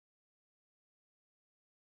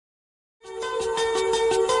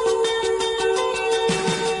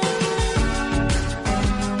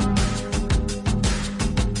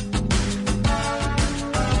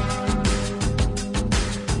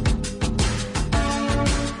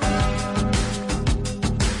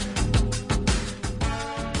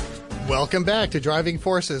Welcome back to Driving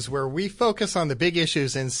Forces, where we focus on the big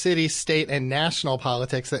issues in city, state, and national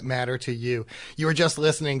politics that matter to you. You were just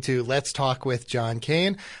listening to Let's Talk with John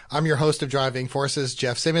Kane. I'm your host of Driving Forces,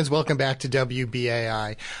 Jeff Simmons. Welcome back to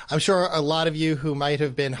WBAI. I'm sure a lot of you who might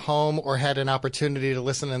have been home or had an opportunity to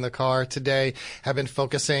listen in the car today have been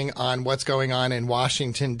focusing on what's going on in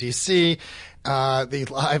Washington, D.C. I've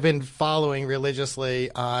been following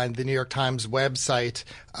religiously on the New York Times website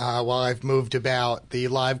while I've moved about the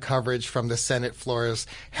live coverage from the Senate floors.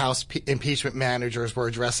 House impeachment managers were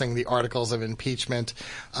addressing the articles of impeachment.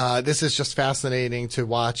 This is just fascinating to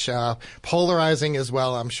watch. Polarizing as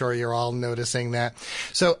well. I'm sure you're all noticing that.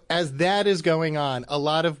 So as that is going on, a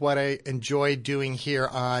lot of what I enjoy doing here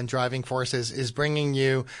on Driving Forces is bringing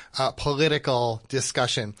you political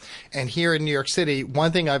discussion. And here in New York City,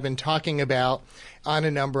 one thing I've been talking about on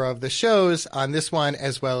a number of the shows, on this one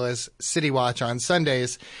as well as City Watch on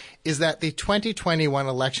Sundays, is that the 2021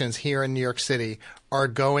 elections here in New York City are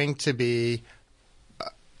going to be,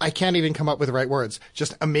 I can't even come up with the right words,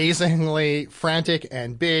 just amazingly frantic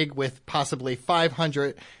and big, with possibly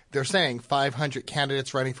 500, they're saying 500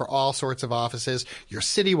 candidates running for all sorts of offices. Your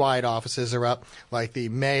citywide offices are up, like the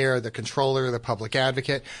mayor, the controller, the public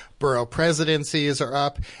advocate. Borough presidencies are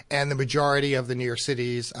up, and the majority of the New York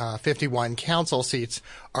City's 51 council seats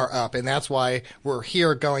are up. And that's why we're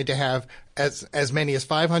here going to have as many as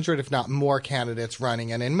 500, if not more, candidates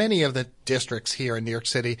running. And in many of the districts here in New York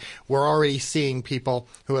City, we're already seeing people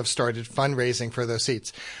who have started fundraising for those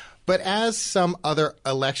seats. But as some other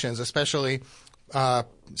elections, especially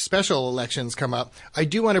special elections, come up, I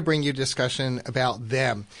do want to bring you discussion about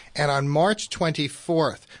them. And on March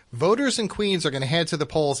 24th, voters in Queens are going to head to the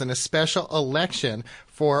polls in a special election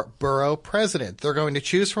for borough president. They're going to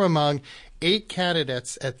choose from among 8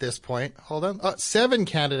 candidates at this point. 7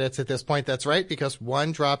 candidates at this point. That's right, because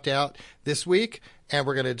one dropped out this week, and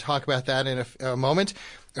we're going to talk about that in a moment.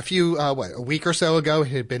 A week or so ago, it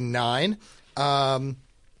had been 9.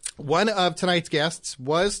 One of today's guests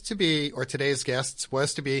was to be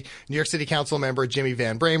New York City Council member Jimmy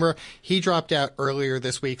Van Bramer. He dropped out earlier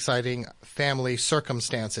this week, citing family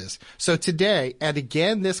circumstances. So today, and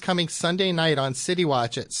again this coming Sunday night on City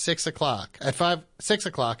Watch at 6 o'clock,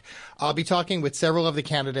 I'll be talking with several of the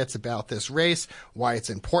candidates about this race, why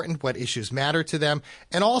it's important, what issues matter to them,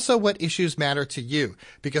 and also what issues matter to you.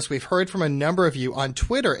 Because we've heard from a number of you on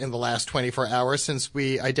Twitter in the last 24 hours since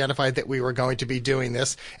we identified that we were going to be doing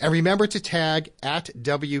this. And remember to tag at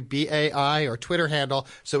WBAI, or Twitter handle,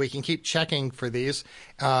 so we can keep checking for these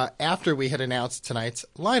after we had announced tonight's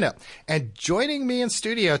lineup. And joining me in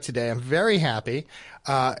studio today, I'm very happy,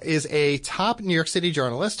 is a top New York City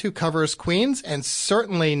journalist who covers Queens and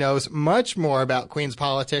certainly knows much more about Queens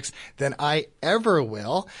politics than I ever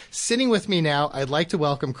will. Sitting with me now, I'd like to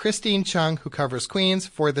welcome Christine Chung, who covers Queens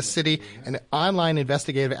for The City, an online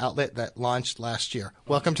investigative outlet that launched last year.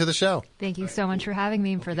 Welcome to the show. Thank you so much for having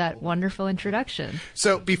me and for that wonderful introduction.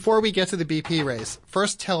 So before we get to the BP race,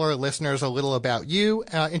 first tell our listeners a little about you.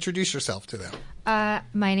 Introduce yourself to them.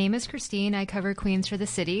 My name is Christine. I cover Queens for The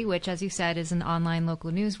City, which, as you said, is an online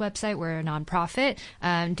local news website. We're a nonprofit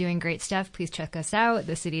doing great stuff. Please check us out,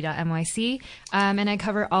 thecity.nyc. And I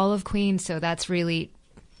cover all of Queens, so that's really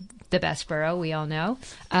the best borough, we all know,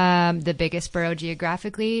 the biggest borough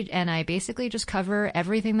geographically, and I basically just cover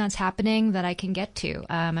everything that's happening that I can get to.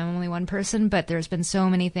 I'm only one person, but there's been so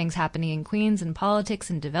many things happening in Queens, and politics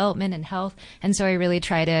and development and health, and so I really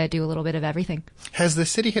try to do a little bit of everything. Has the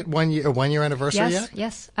city hit one year anniversary yet?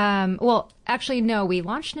 Yes. Well, actually, no. We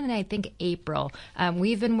launched in, I think, April.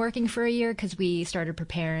 We've been working for a year because we started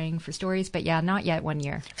preparing for stories, but yeah, not yet 1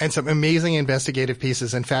 year. And some amazing investigative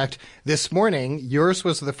pieces. In fact, this morning, yours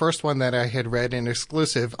was the first one that I had read in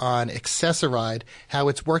exclusive on Access-a-Ride, how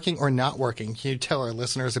it's working or not working. Can you tell our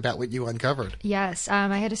listeners about what you uncovered? Yes.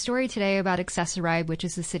 I had a story today about Access-a-Ride, which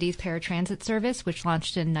is the city's paratransit service, which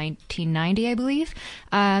launched in 1990, I believe.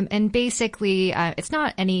 And basically, it's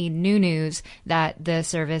not any new news that the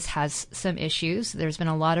service has some issues. There's been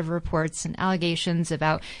a lot of reports and allegations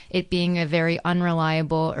about it being a very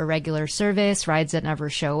unreliable, irregular service, rides that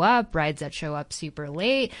never show up, rides that show up super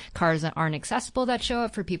late, cars that aren't accessible that show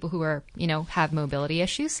up for people who are, have mobility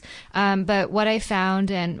issues. But what I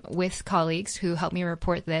found, and with colleagues who helped me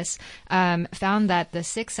report this, found that the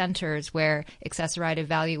 6 centers where Access-a-Ride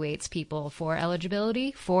evaluates people for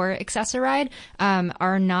eligibility for Access-a-Ride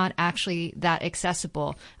are not actually that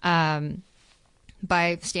accessible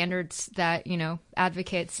by standards that,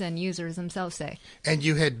 advocates and users themselves say. And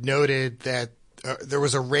you had noted that there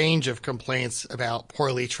was a range of complaints about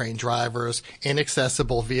poorly trained drivers,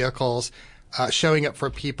 inaccessible vehicles, showing up for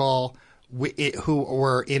people who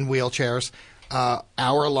were in wheelchairs.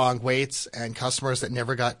 hour-long waits and customers that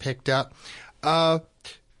never got picked up. I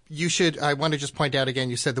want to just point out again,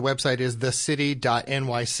 you said the website is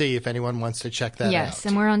thecity.nyc if anyone wants to check that out. Yes,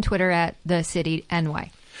 and we're on Twitter at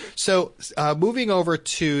thecityny. So moving over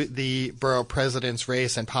to the borough president's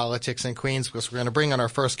race and politics in Queens, because we're going to bring on our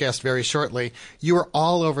first guest very shortly. You were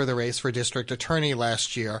all over the race for district attorney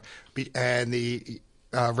last year, and the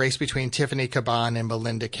race between Tiffany Caban and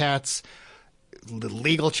Melinda Katz, the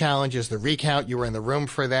legal challenges, the recount, you were in the room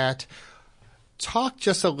for that. Talk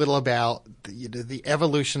just a little about the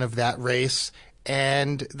evolution of that race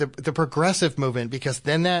and the progressive movement, because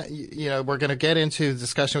then we're going to get into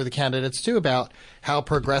discussion with the candidates too about how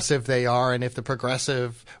progressive they are and if the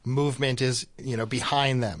progressive movement is,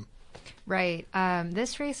 behind them. Right.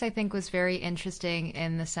 This race, I think, was very interesting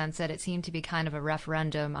in the sense that it seemed to be kind of a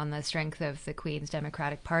referendum on the strength of the Queens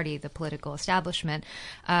Democratic Party, the political establishment.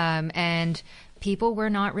 And people were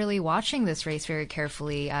not really watching this race very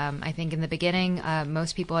carefully. I think in the beginning,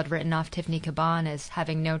 most people had written off Tiffany Caban as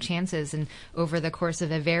having no chances. And over the course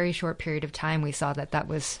of a very short period of time, we saw that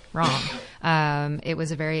was wrong. It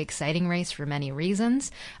was a very exciting race for many reasons,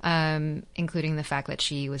 including the fact that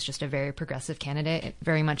she was just a very progressive candidate,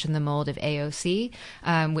 very much in the mold of AOC,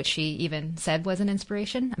 which she even said was an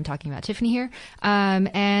inspiration. I'm talking about Tiffany here.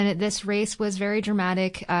 And this race was very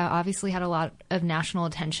dramatic, obviously had a lot of national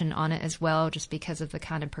attention on it as well, just because of the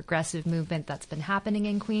kind of progressive movement that's been happening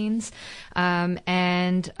in Queens.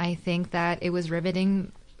 And I think that it was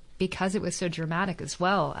riveting because it was so dramatic as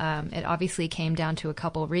well. It obviously came down to a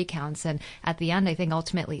couple recounts. And at the end, I think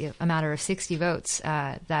ultimately a matter of 60 votes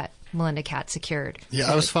that Melinda Katz secured. Yeah,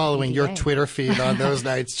 I was following your Twitter feed on those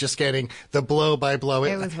nights, just getting the blow by blow.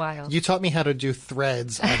 It was wild. You taught me how to do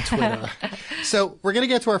threads on Twitter. So we're going to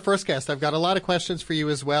get to our first guest. I've got a lot of questions for you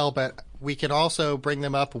as well, but we can also bring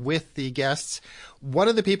them up with the guests. One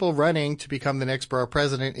of the people running to become the next borough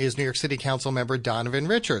president is New York City Council member Donovan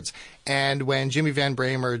Richards. And when Jimmy Van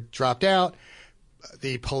Bramer dropped out,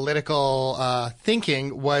 the political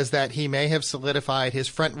thinking was that he may have solidified his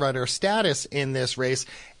front-runner status in this race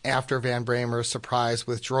after Van Bramer's surprise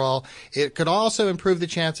withdrawal. It could also improve the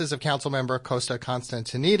chances of Councilmember Costa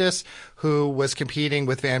Constantinidis, who was competing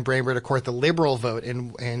with Van Bramer to court the liberal vote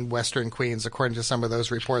in Western Queens, according to some of those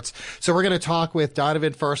reports. So we're going to talk with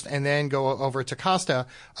Donovan first and then go over to Costa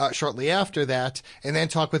shortly after that, and then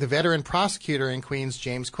talk with a veteran prosecutor in Queens,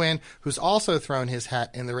 James Quinn, who's also thrown his hat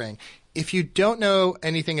in the ring. If you don't know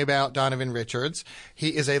anything about Donovan Richards, he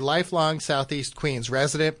is a lifelong Southeast Queens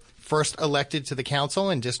resident, first elected to the council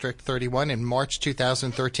in District 31 in March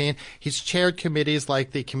 2013. He's chaired committees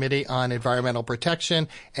like the Committee on Environmental Protection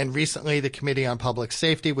and recently the Committee on Public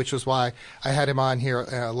Safety, which was why I had him on here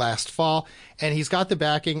last fall. And he's got the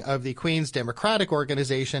backing of the Queens Democratic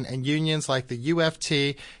Organization and unions like the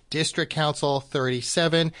UFT, District Council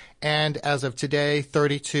 37, and as of today,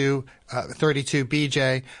 32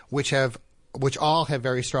 BJ, which all have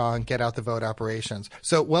very strong get out the vote operations.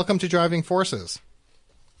 So welcome to Driving Forces.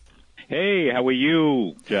 Hey, how are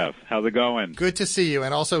you, Jeff? How's it going? Good to see you,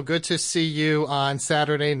 and also good to see you on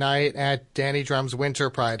Saturday night at Danny Drum's Winter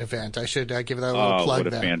Pride event. I should give that a little plug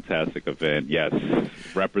there. What a fantastic event, yes.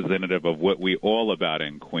 Representative of what we're all about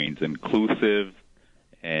in Queens, inclusive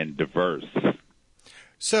and diverse.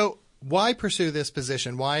 So why pursue this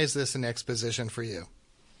position? Why is this the next position for you?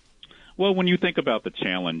 Well, when you think about the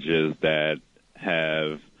challenges that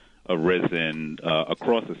have arisen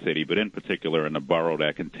across the city, but in particular in a borough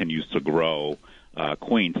that continues to grow,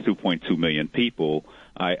 Queens, 2.2 million people,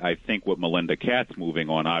 I think with Melinda Katz moving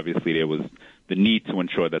on, obviously there was the need to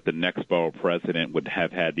ensure that the next borough president would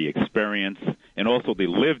have had the experience and also the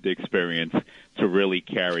lived experience to really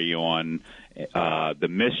carry on the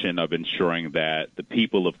mission of ensuring that the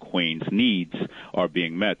people of Queens' needs are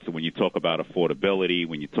being met. So when you talk about affordability,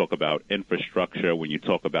 when you talk about infrastructure, when you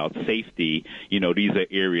talk about safety, these are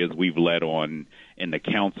areas we've led on in the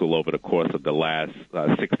council over the course of the last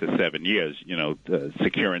 6 to 7 years,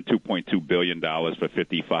 securing $2.2 billion for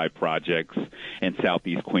 55 projects in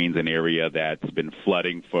Southeast Queens, an area that's been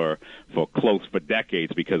flooding for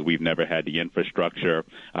decades because we've never had the infrastructure.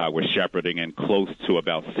 We're shepherding in close to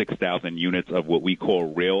about 6,000 units of what we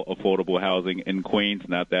call real affordable housing in Queens,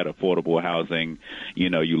 not that affordable housing, you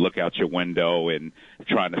look out your window and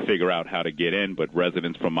trying to figure out how to get in, but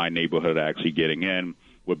residents from my neighborhood are actually getting in.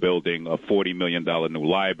 We're building a $40 million new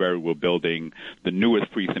library. We're building the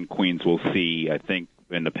newest precinct Queens will see, I think,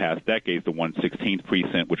 in the past decades, the 116th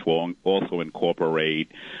precinct, which will also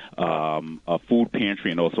incorporate a food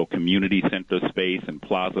pantry and also community center space and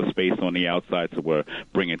plaza space on the outside. So we're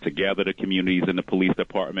bringing together the communities in the police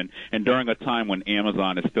department. And during a time when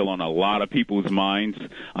Amazon is still on a lot of people's minds,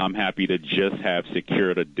 I'm happy to just have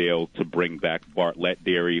secured a deal to bring back Bartlett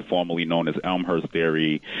Dairy, formerly known as Elmhurst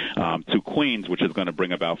Dairy, to Queens, which is going to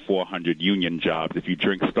bring about 400 union jobs. If you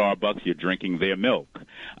drink Starbucks, you're drinking their milk.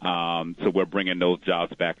 So we're bringing those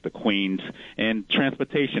jobs back to Queens. And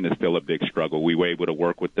transportation is still a big struggle. We were able to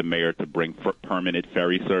work with the mayor to bring permanent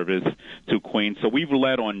ferry service to Queens. So we've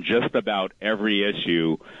led on just about every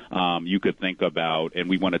issue you could think about, and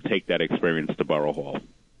we want to take that experience to Borough Hall.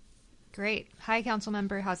 Great. Hi, council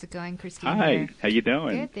member. How's it going? Christine Hi. Here. How you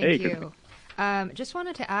doing? Good, thank you. Just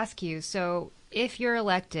wanted to ask you, so if you're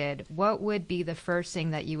elected, what would be the first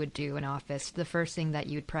thing that you would do in office, the first thing that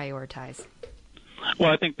you would prioritize?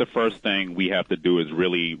 Well, I think the first thing we have to do is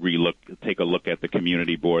really take a look at the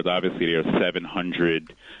community boards. Obviously, there are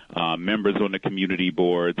 700 members on the community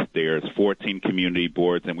boards. There's 14 community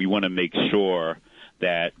boards, and we want to make sure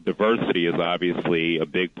that diversity is obviously a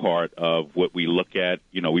big part of what we look at.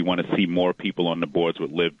 You know, we want to see more people on the boards with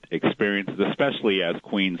lived experiences, especially as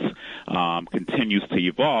Queens continues to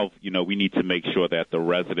evolve. You know, we need to make sure that the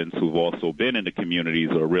residents who've also been in the communities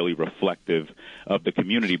are really reflective of the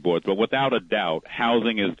community boards. But without a doubt,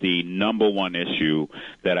 housing is the number one issue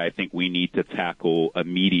that I think we need to tackle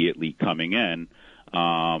immediately coming in.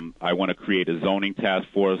 I want to create a zoning task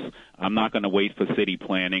force. I'm not going to wait for city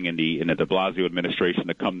planning and the de Blasio administration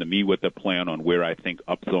to come to me with a plan on where I think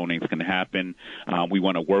upzonings can happen. We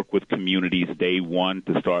want to work with communities day one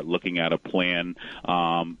to start looking at a plan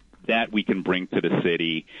that we can bring to the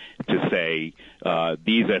city to say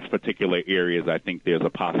these are particular areas I think there's a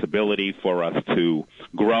possibility for us to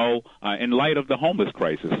grow in light of the homeless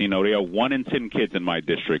crisis. You know, there are 1 in 10 kids in my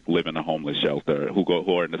district live in a homeless shelter who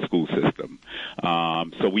are in the school system.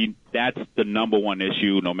 So that's the number one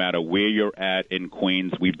issue. No matter where you're at in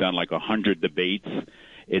Queens, we've done like 100 debates.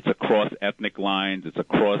 It's across ethnic lines. It's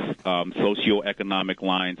across socioeconomic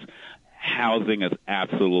lines. Housing is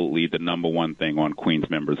absolutely the number one thing on Queens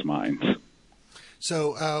members' minds.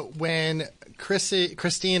 So when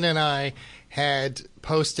Christine and I had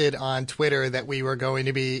posted on Twitter that we were going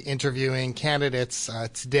to be interviewing candidates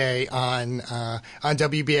today on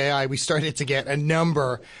WBAI, we started to get a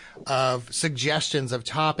number of suggestions of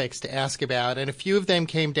topics to ask about, and a few of them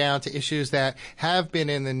came down to issues that have been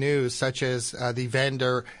in the news, such as the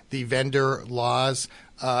vendor laws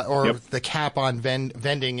or the cap on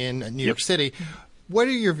vending in New York City.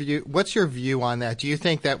 What's your view on that? Do you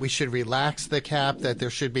think that we should relax the cap, that there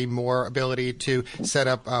should be more ability to set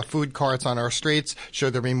up food carts on our streets?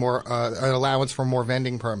 Should there be more an allowance for more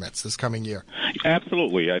vending permits this coming year?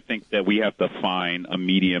 Absolutely. I think that we have to find a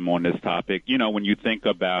medium on this topic. You know, when you think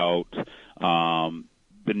about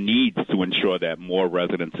the needs to ensure that more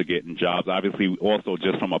residents are getting jobs. Obviously, also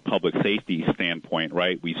just from a public safety standpoint,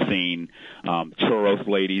 right? We've seen churros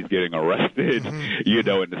ladies getting arrested, you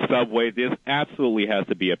know, in the subway. There absolutely has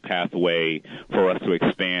to be a pathway for us to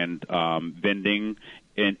expand vending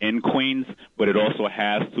in Queens, but it also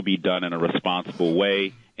has to be done in a responsible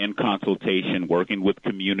way, in consultation, working with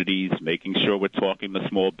communities, making sure we're talking to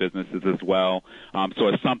small businesses as well. So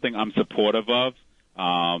it's something I'm supportive of.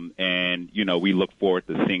 And, you know, we look forward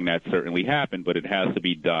to seeing that certainly happen, but it has to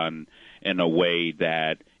be done in a way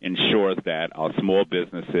that ensures that our small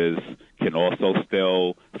businesses can also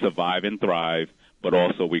still survive and thrive, but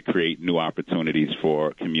also we create new opportunities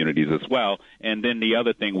for communities as well. And then the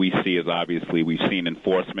other thing we see is obviously we've seen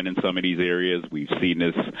enforcement in some of these areas. We've seen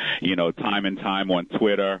this, you know, time and time on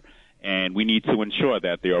Twitter. And we need to ensure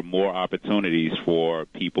that there are more opportunities for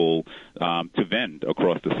people to vend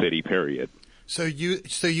across the city, period. So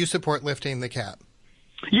you support lifting the cap?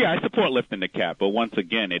 Yeah, I support lifting the cap, but once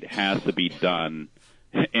again, it has to be done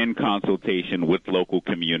in consultation with local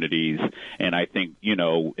communities. And I think, you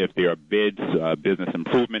know, if there are bids, business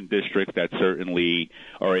improvement districts that certainly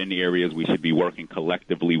are in the areas, we should be working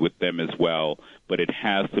collectively with them as well. But it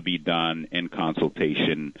has to be done in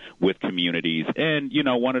consultation with communities. And, you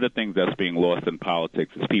know, one of the things that's being lost in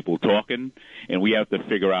politics is people talking, and we have to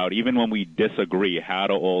figure out, even when we disagree, how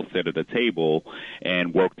to all sit at a table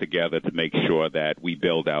and work together to make sure that we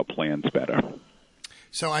build out plans better.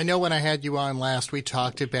 So I know when I had you on last, we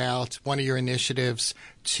talked about one of your initiatives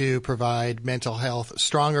to provide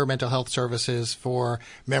stronger mental health services for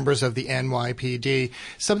members of the NYPD.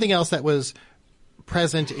 Something else that was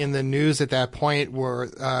present in the news at that point were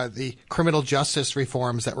the criminal justice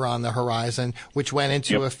reforms that were on the horizon, which went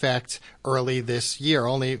into effect early this year,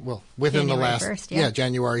 within the last,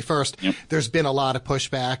 January 1st. Yep. There's been a lot of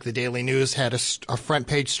pushback. The Daily News had a front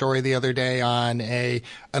page story the other day on an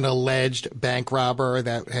alleged bank robber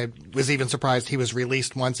that was even surprised he was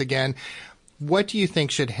released once again. What do you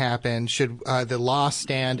think should happen? Should the law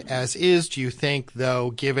stand as is? Do you think,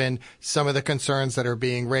 though, given some of the concerns that are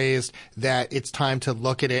being raised, that it's time to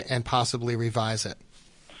look at it and possibly revise it?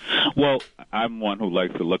 Well, I'm one who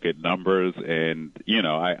likes to look at numbers, and,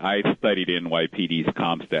 I studied NYPD's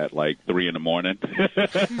CompStat like 3 in the morning.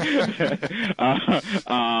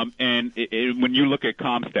 And when you look at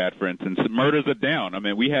CompStat, for instance, murders are down. I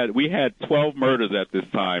mean, we had 12 murders at this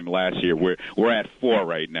time last year. We're at 4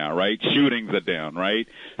 right now, right? Shootings are down, right?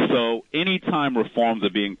 So anytime reforms are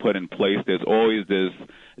being put in place, there's always this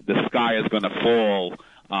the sky is going to fall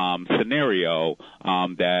scenario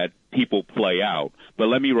that people play out. But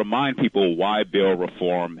let me remind people why bail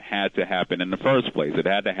reform had to happen in the first place. It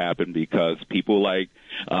had to happen because people like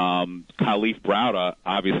Khalif Browder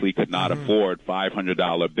obviously could not afford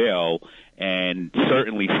 $500 bail and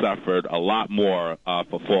certainly suffered a lot more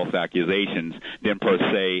for false accusations than, per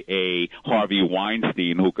se, a Harvey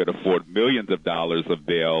Weinstein who could afford millions of dollars of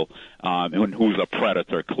bail and who's a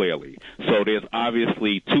predator, clearly. So there's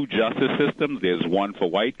obviously 2 justice systems. There's one for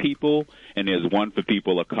white people and there's one for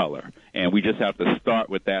people of color. And we just have to start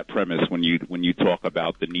with that premise when you talk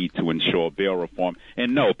about the need to ensure bail reform.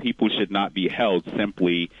 And no, people should not be held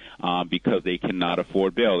simply because they cannot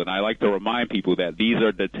afford bail. And I like to remind people that these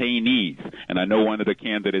are detainees. And I know one of the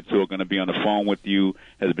candidates who are going to be on the phone with you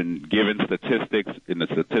has been given statistics, and the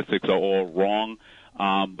statistics are all wrong.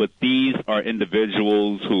 But these are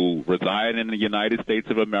individuals who reside in the United States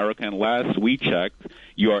of America, and last we checked,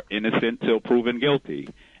 you are innocent till proven guilty.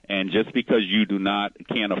 And just because you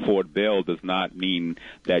can't afford bail does not mean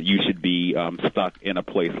that you should be stuck in a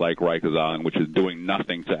place like Rikers Island, which is doing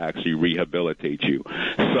nothing to actually rehabilitate you.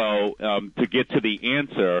 So to get to the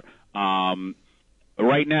answer,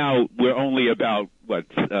 right now we're only about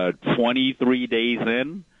 23 days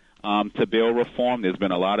in to bail reform. There's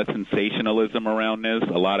been a lot of sensationalism around this,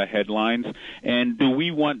 a lot of headlines. And do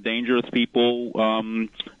we want dangerous people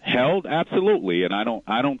held? Absolutely. And I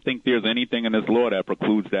don't think there's anything in this law that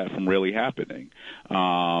precludes that from really happening.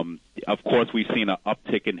 Of course, we've seen an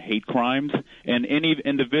uptick in hate crimes, and any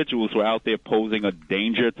individuals who are out there posing a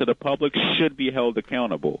danger to the public should be held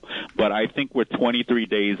accountable. But I think we're 23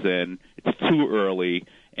 days in. It's too early.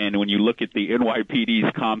 And when you look at the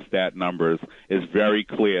NYPD's CompStat numbers, it's very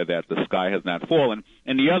clear that the sky has not fallen.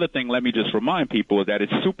 And the other thing, let me just remind people, is that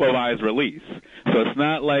it's supervised release. So it's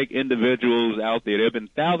not like individuals out there. There have been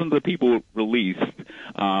thousands of people released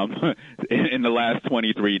in the last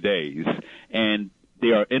 23 days. And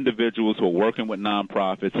there are individuals who are working with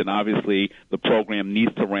nonprofits, and obviously the program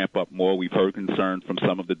needs to ramp up more. We've heard concerns from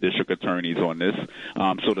some of the district attorneys on this.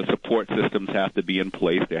 So the support systems have to be in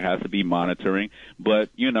place. There has to be monitoring. But,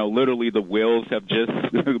 literally the wheels have just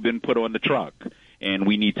been put on the truck. And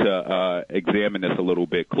we need to examine this a little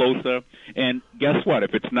bit closer. And guess what?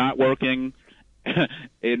 If it's not working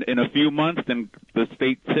in a few months, then the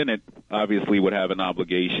state Senate obviously would have an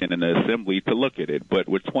obligation in the Assembly to look at it. But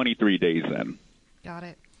we're 23 days in. Got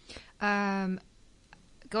it.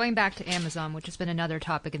 Going back to Amazon, which has been another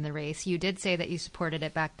topic in the race, you did say that you supported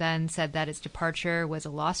it back then, said that its departure was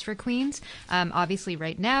a loss for Queens. Obviously,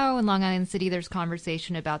 right now in Long Island City, there's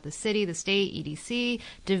conversation about the city, the state, EDC,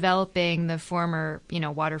 developing the former,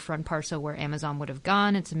 waterfront parcel where Amazon would have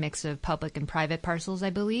gone. It's a mix of public and private parcels,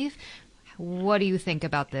 I believe. What do you think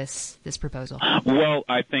about this proposal? Well,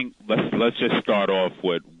 I think let's just start off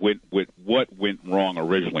with what went wrong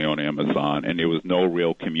originally on Amazon, and there was no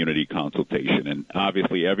real community consultation. And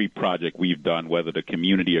obviously, every project we've done, whether the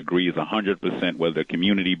community agrees 100%, whether the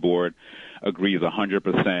community board agrees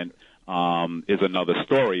 100%, is another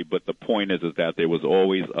story. But the point is that there was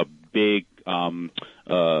always a big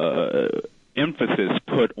emphasis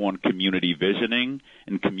put on community visioning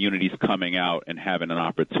and communities coming out and having an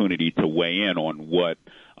opportunity to weigh in on what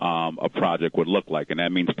a project would look like. And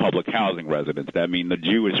that means public housing residents. That means the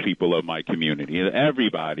Jewish people of my community.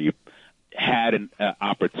 Everybody had an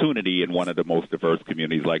opportunity in one of the most diverse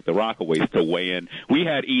communities like the Rockaways to weigh in. We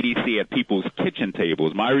had EDC at people's kitchen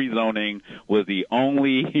tables. My rezoning was the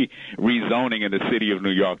only rezoning in the city of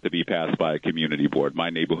New York to be passed by a community board, my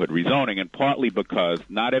neighborhood rezoning, and partly because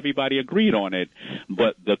not everybody agreed on it,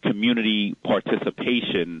 but the community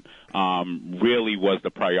participation really was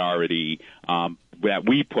the priority that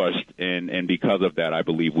we pushed, and because of that, I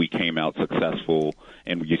believe we came out successful.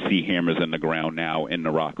 And you see hammers in the ground now in the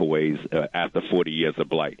Rockaways after 40 years of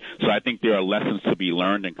blight. So I think there are lessons to be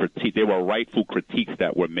learned and critique. There were rightful critiques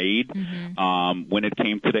that were made when it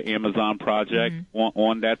came to the Amazon project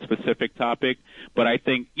on that specific topic. But I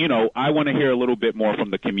think, I want to hear a little bit more from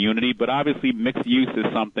the community. But obviously, mixed use is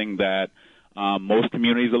something that most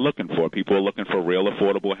communities are looking for. People are looking for real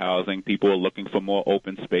affordable housing. People are looking for more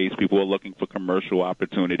open space. People are looking for commercial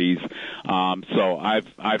opportunities. So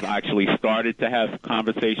I've actually started to have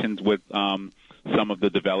conversations with some of the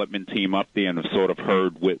development team up there and have sort of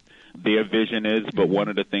heard what their vision is. But one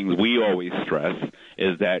of the things we always stress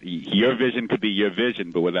is that your vision could be your vision,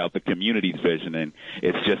 but without the community's vision, and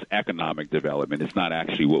it's just economic development. It's not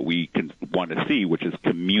actually what we want to see, which is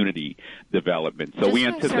community development. So we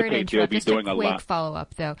anticipate they'll be doing a lot. Just a quick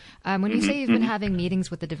follow-up, though. When you say you've been having meetings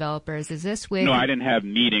with the developers, is this with... No, I didn't have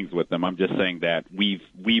meetings with them. I'm just saying that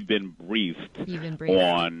we've been briefed,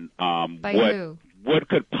 on By who? What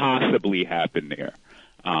could possibly happen there.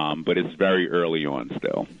 But it's very early on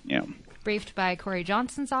still. Yeah. Briefed by Corey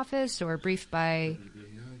Johnson's office or briefed by...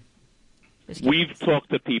 We've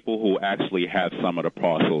talked to people who actually have some of the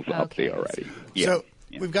parcels up there already. Yeah. So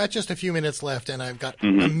we've got just a few minutes left, and I've got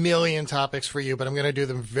a million topics for you, but I'm going to do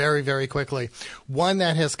them very, very quickly. One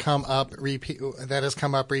that has come up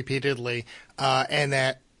repeatedly, and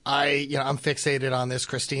that I'm fixated on this.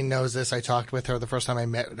 Christine knows this. I talked with her the first time I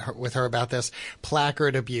met with her about this.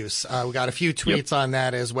 Placard abuse. We got a few tweets on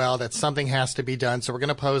that as well, that something has to be done. So we're going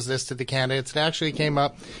to pose this to the candidates. It actually came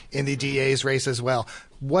up in the DA's race as well.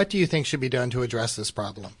 What do you think should be done to address this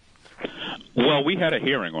problem? Well, we had a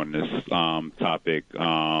hearing on this topic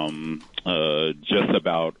just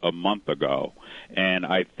about a month ago. And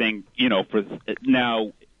I think, for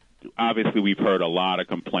now, obviously, we've heard a lot of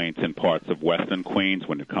complaints in parts of Western Queens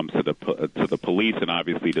when it comes to the police, and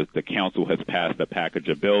obviously the council has passed a package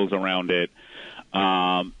of bills around it.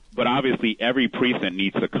 But obviously, every precinct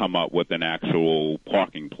needs to come up with an actual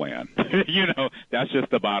parking plan. That's just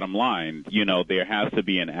the bottom line. There has to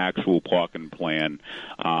be an actual parking plan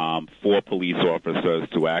for police officers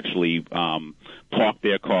to actually park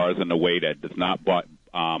their cars in a way that does not block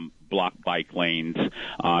bike lanes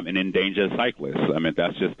and endanger cyclists. I mean,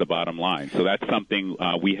 that's just the bottom line. So that's something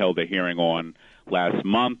we held a hearing on last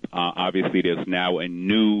month. Obviously, there's now a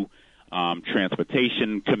new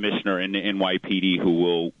transportation commissioner in the NYPD who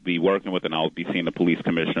will be working with, and I'll be seeing the police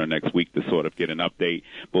commissioner next week to sort of get an update.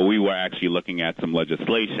 But we were actually looking at some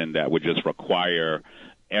legislation that would just require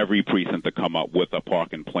every precinct to come up with a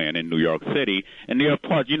parking plan in New York City. And there are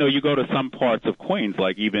parts, you go to some parts of Queens,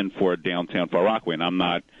 like even for downtown Far Rockaway, and I'm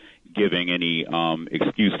not giving any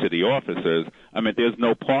excuse to the officers. I mean, there's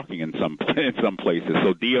no parking in some places.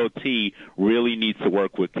 So DOT really needs to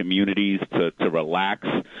work with communities to relax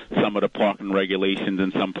some of the parking regulations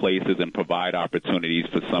in some places and provide opportunities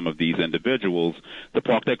for some of these individuals to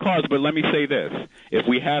park their cars. But let me say this. If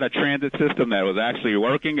we had a transit system that was actually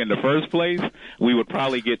working in the first place, we would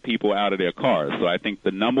probably get people out of their cars. So I think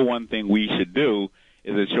the number one thing we should do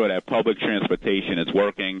is ensure that public transportation is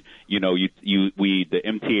working. The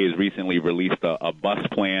MTA has recently released a bus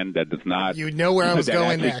plan that does not. Where I was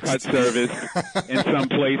going next. Cut service in some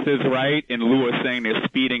places, right? In lieu of saying they're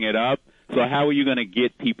speeding it up. So how are you going to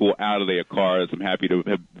get people out of their cars? I'm happy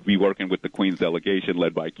to be working with the Queens delegation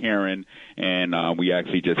led by Karen, and we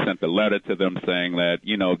actually just sent a letter to them saying that,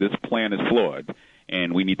 this plan is flawed.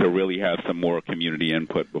 And we need to really have some more community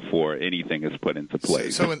input before anything is put into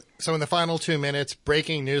place. So in the final 2 minutes,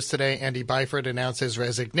 breaking news today, Andy Byford announced his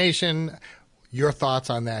resignation. Your thoughts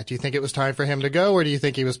on that? Do you think it was time for him to go, or do you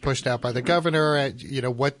think he was pushed out by the governor?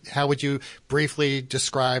 How would you briefly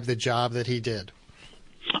describe the job that he did?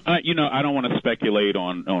 I don't want to speculate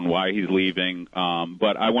on why he's leaving,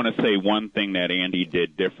 but I want to say one thing that Andy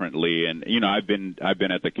did differently. And I've been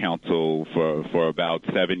at the council for about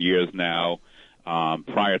 7 years now.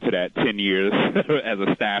 Prior to that, 10 years as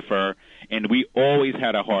a staffer, and we always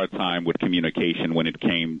had a hard time with communication when it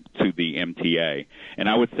came to the MTA. And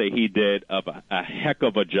I would say he did a heck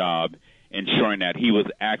of a job ensuring that he was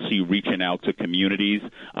actually reaching out to communities.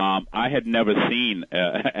 I had never seen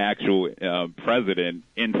an actual president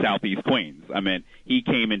in Southeast Queens. I mean, he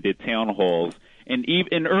came and did town halls, and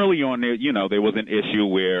even early on there, there was an issue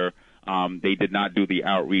where they did not do the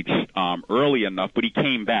outreach early enough, but he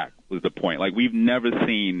came back, was the point. Like, we've never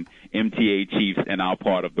seen MTA chiefs in our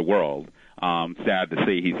part of the world. Sad to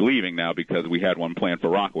say he's leaving now because we had one planned for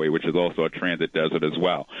Rockaway, which is also a transit desert as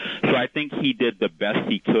well. So I think he did the best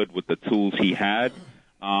he could with the tools he had,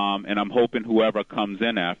 and I'm hoping whoever comes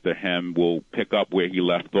in after him will pick up where he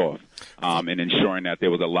left off. and ensuring that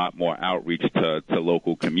there was a lot more outreach to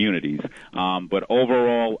local communities. But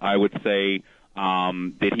overall, I would say,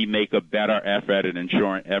 did he make a better effort in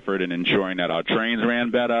ensuring that our trains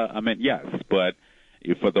ran better? I mean, yes, but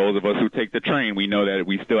for those of us who take the train, we know that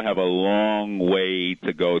we still have a long way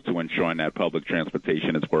to go to ensuring that public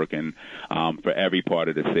transportation is working for every part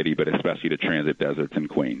of the city, but especially the transit deserts in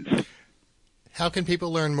Queens. How can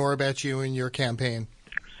people learn more about you and your campaign?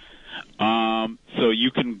 So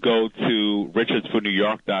you can go to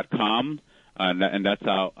richardsfornewyork.com, and that's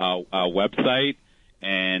our website.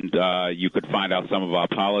 And you could find out some of our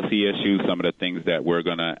policy issues, some of the things that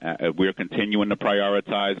we're continuing to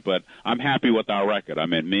prioritize. But I'm happy with our record. I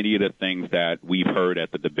mean, many of the things that we've heard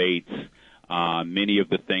at the debates, many of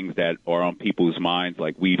the things that are on people's minds,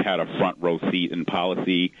 like we've had a front row seat in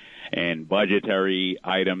policy and budgetary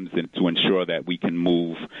items, and to ensure that we can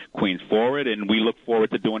move Queens forward. And we look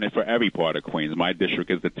forward to doing it for every part of Queens. My district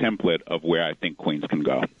is the template of where I think Queens can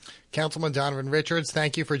go. Councilman Donovan Richards,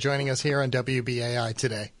 thank you for joining us here on WBAI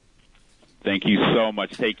today. Thank you so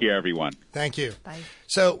much. Take care, everyone. Thank you. Bye.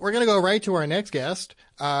 So we're going to go right to our next guest,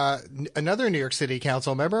 another New York City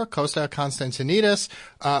Council member, Costa Constantinidis,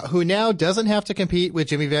 who now doesn't have to compete with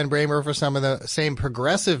Jimmy Van Bramer for some of the same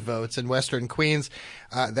progressive votes in Western Queens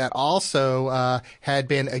that also had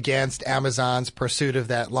been against Amazon's pursuit of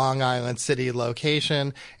that Long Island City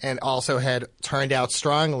location and also had turned out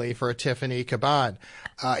strongly for Tiffany Caban.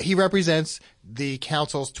 He represents the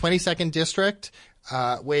council's 22nd district,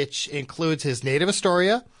 which includes his native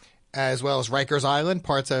Astoria, as well as Rikers Island,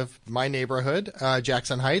 parts of my neighborhood,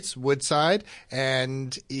 Jackson Heights, Woodside,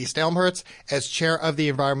 and East Elmhurst. As chair of the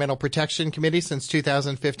Environmental Protection Committee since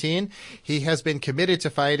 2015, he has been committed to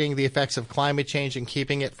fighting the effects of climate change and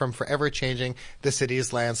keeping it from forever changing the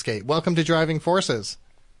city's landscape. Welcome to Driving Forces.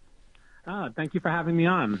 Thank you for having me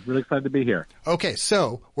on. Really excited to be here. Okay,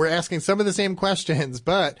 so we're asking some of the same questions,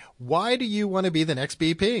 but why do you want to be the next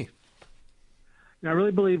BP? I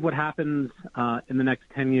really believe what happens in the next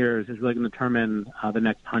 10 years is really going to determine the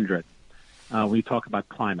next 100 when we talk about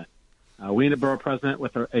climate. We need a borough president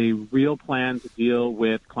with a real plan to deal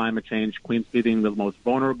with climate change, Queens being the most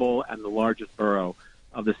vulnerable and the largest borough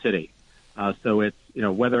of the city. So it's,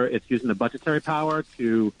 whether it's using the budgetary power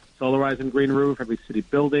to solarize and green roof every city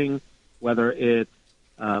building, whether it's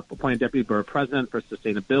appointing deputy borough president for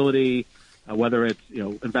sustainability, whether it's,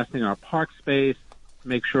 investing in our park space, to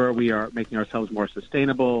make sure we are making ourselves more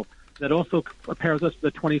sustainable. That also prepares us for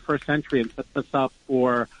the 21st century and sets us up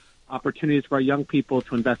for opportunities for our young people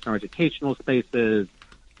to invest in our educational spaces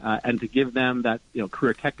and to give them that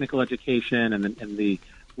career technical education and the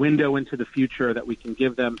window into the future that we can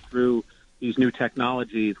give them through these new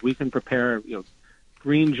technologies. We can prepare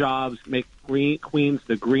green jobs, make Queens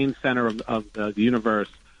the green center of the universe,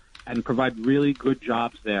 and provide really good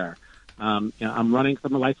jobs there. I'm running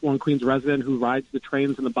from a lifelong Queens resident who rides the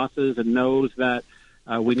trains and the buses and knows that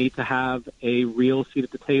we need to have a real seat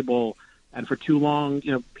at the table. And for too long,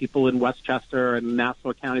 people in Westchester and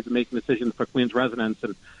Nassau counties are making decisions for Queens residents.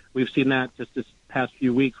 And we've seen that just this past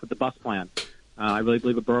few weeks with the bus plan. I really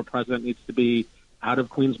believe a borough president needs to be out of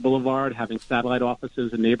Queens Boulevard, having satellite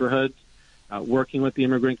offices in neighborhoods, working with the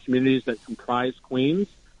immigrant communities that comprise Queens.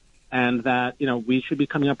 And that, we should be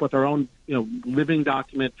coming up with our own, living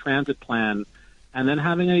document transit plan, and then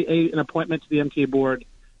having an appointment to the MTA board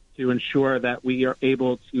to ensure that we are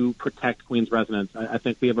able to protect Queens residents. I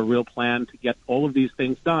think we have a real plan to get all of these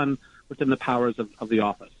things done within the powers of the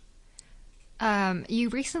office. You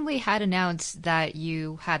recently had announced that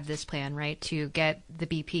you had this plan, right, to get the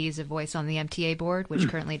BPs a voice on the MTA board, which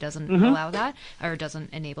currently doesn't allow that or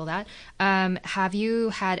doesn't enable that. Have you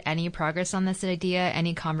had any progress on this idea,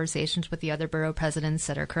 any conversations with the other borough presidents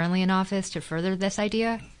that are currently in office to further this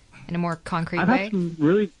idea in a more concrete way?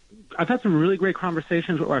 I've had some really great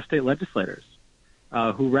conversations with our state legislators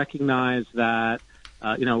who recognize that,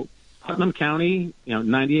 Putnam County,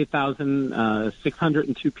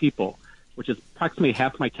 98,602 people, which is approximately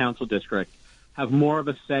half my council district, have more of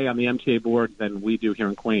a say on the MTA board than we do here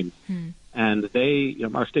in Queens. And they,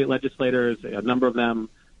 our state legislators, a number of them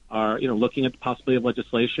are, looking at the possibility of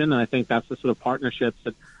legislation. And I think that's the sort of partnerships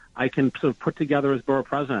that I can sort of put together as borough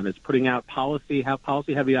president, is putting out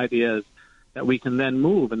policy-heavy ideas that we can then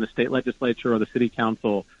move in the state legislature or the city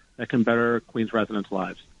council that can better Queens residents'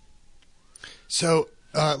 lives. So,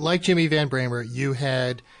 like Jimmy Van Bramer, you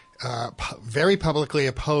had very publicly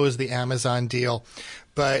opposed the Amazon deal,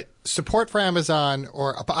 but support for Amazon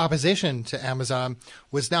or opposition to Amazon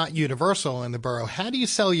was not universal in the borough. How do you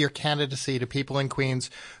sell your candidacy to people in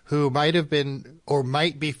Queens who might have been or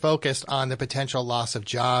might be focused on the potential loss of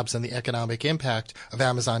jobs and the economic impact of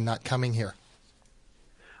Amazon not coming here?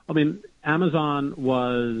 I mean, Amazon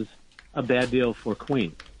was a bad deal for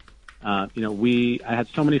Queens. I had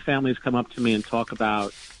so many families come up to me and talk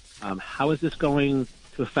about how is this going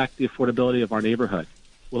to affect the affordability of our neighborhood?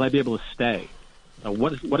 Will I be able to stay?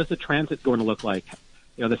 What is the transit going to look like?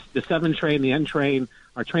 The 7 train, the N train,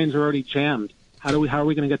 our trains are already jammed. How are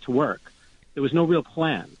we going to get to work? There was no real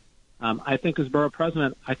plan. I think as borough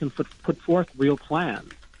president, I can put forth real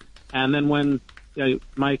plans. And then when the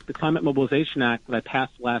Climate Mobilization Act that I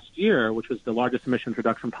passed last year, which was the largest emissions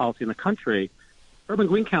reduction policy in the country, Urban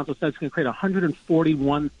Green Council said it's going to create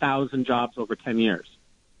 141,000 jobs over 10 years.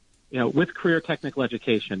 With career technical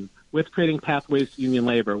education, with creating pathways to union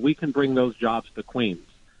labor, we can bring those jobs to Queens.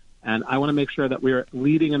 And I want to make sure that we're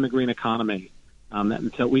leading in the green economy,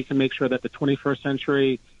 so we can make sure that the 21st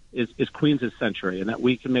century is Queens' century, and that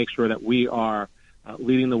we can make sure that we are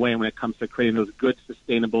leading the way when it comes to creating those good,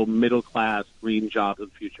 sustainable, middle-class green jobs of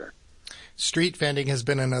the future. Street vending has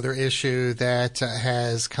been another issue that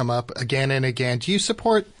has come up again and again. Do you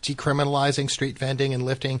support decriminalizing street vending and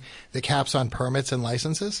lifting the caps on permits and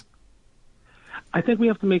licenses? I think we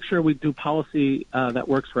have to make sure we do policy that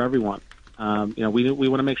works for everyone. We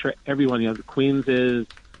want to make sure everyone, Queens is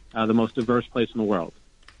the most diverse place in the world.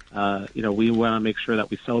 We want to make sure that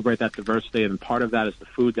we celebrate that diversity, and part of that is the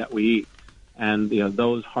food that we eat. And,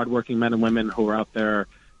 those hardworking men and women who are out there,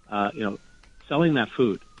 selling that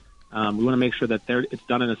food. We want to make sure that it's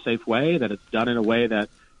done in a safe way, that it's done in a way that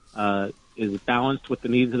is balanced with the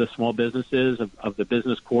needs of the small businesses, of the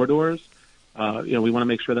business corridors. We want to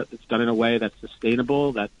make sure that it's done in a way that's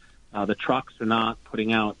sustainable, that the trucks are not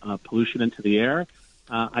putting out pollution into the air.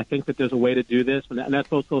 I think that there's a way to do this, and that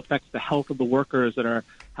also affects the health of the workers that are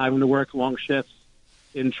having to work long shifts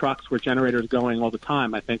in trucks where generators going all the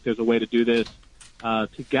time. I think there's a way to do this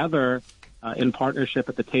together in partnership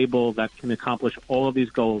at the table that can accomplish all of these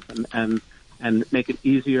goals and make it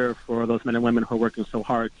easier for those men and women who are working so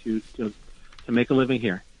hard to make a living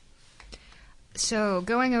here. So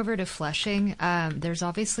going over to Flushing, there's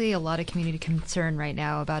obviously a lot of community concern right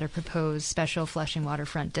now about a proposed special Flushing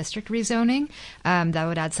waterfront district rezoning that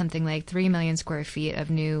would add something like 3 million square feet of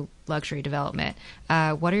new luxury development.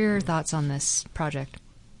 What are your thoughts on this project?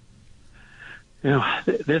 I've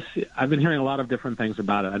been hearing a lot of different things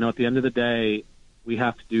about it. I know at the end of the day, we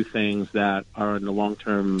have to do things that are in the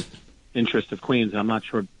long-term interest of Queens. And I'm not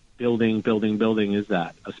sure building is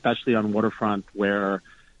that, especially on waterfront where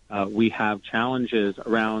we have challenges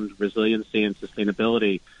around resiliency and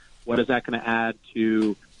sustainability. What is that going to add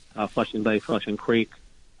to Flushing Bay, Flushing Creek?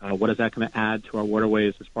 What is that going to add to our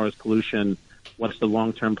waterways as far as pollution? What's the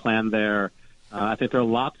long-term plan there? I think there are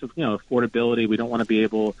lots of, affordability. We don't want to be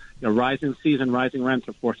able, rising seas and rising rents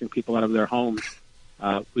are forcing people out of their homes.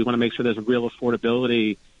 We want to make sure there's real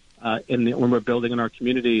affordability when we're building in our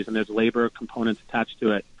communities, and there's labor components attached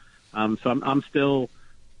to it. So I'm still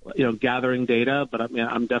gathering data, but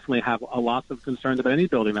I'm definitely have a lot of concerns about any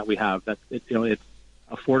building that we have, that it's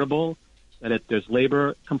affordable, that there's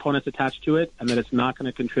labor components attached to it, and that it's not going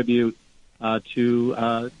to contribute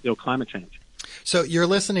to climate change. So you're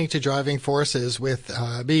listening to Driving Forces with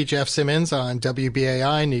me, Jeff Simmons, on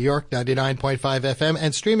WBAI New York 99.5 FM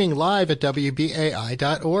and streaming live at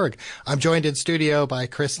WBAI.org. I'm joined in studio by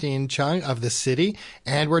Christine Chung of the city,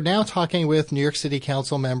 and we're now talking with New York City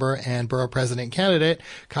Council member and Borough President candidate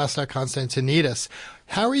Costa Constantinidis.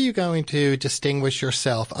 How are you going to distinguish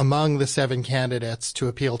yourself among the 7 candidates to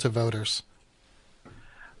appeal to voters?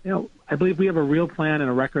 I believe we have a real plan and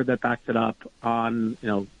a record that backs it up on,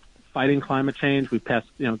 fighting climate change. We've passed,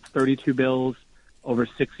 32 bills over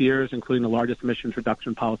 6 years, including the largest emissions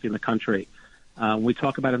reduction policy in the country. We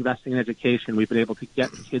talk about investing in education. We've been able to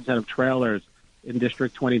get kids out of trailers in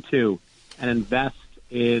District 22 and invest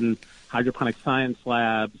in hydroponic science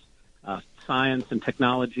labs, science and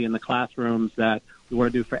technology in the classrooms that we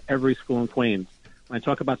want to do for every school in Queens. When I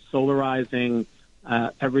talk about solarizing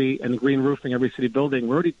and green roofing every city building,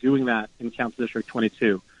 we're already doing that in Council District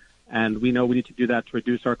 22. And we know we need to do that to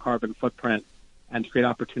reduce our carbon footprint and to create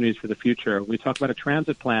opportunities for the future. We talk about a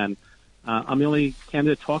transit plan. I'm the only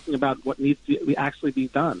candidate talking about what needs to actually be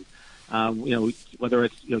done. Whether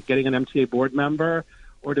it's getting an MTA board member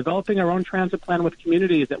or developing our own transit plan with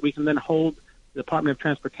communities that we can then hold the Department of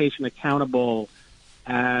Transportation accountable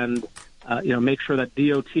and make sure that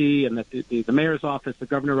DOT and that the mayor's office, the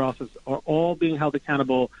governor's office are all being held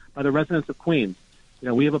accountable by the residents of Queens.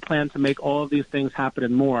 We have a plan to make all of these things happen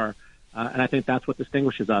and more, and I think that's what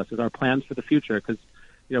distinguishes us is our plans for the future. Because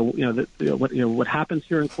what happens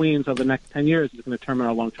here in Queens over the next 10 years is going to determine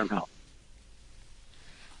our long-term health.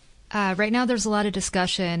 Right now, there's a lot of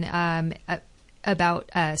discussion about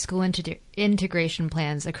school integration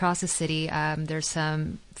plans across the city. There's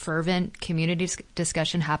some fervent community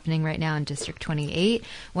discussion happening right now in District 28.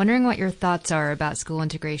 Wondering what your thoughts are about school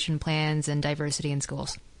integration plans and diversity in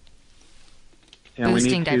schools.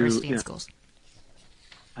 Boosting diversity in schools.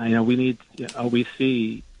 We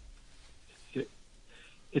see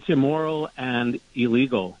it's immoral and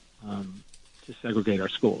illegal to segregate our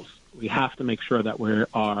schools. We have to make sure that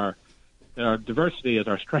our diversity is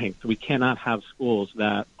our strength. We cannot have schools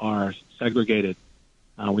that are segregated.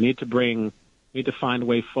 We need to find a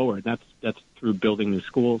way forward. That's through building new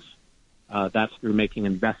schools. That's through making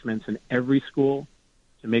investments in every school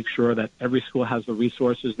to make sure that every school has the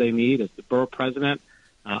resources they need. As the borough president,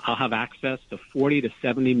 I'll have access to $40 to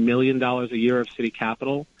 $70 million a year of city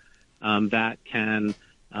capital that can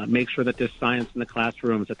make sure that there's science in the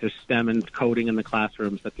classrooms, that there's STEM and coding in the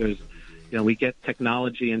classrooms, that there's we get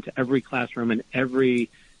technology into every classroom and every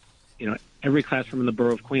classroom in the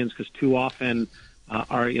borough of Queens, because too often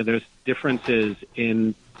there's differences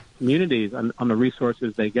in communities on the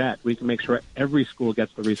resources they get. We can make sure every school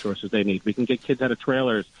gets the resources they need. We can get kids out of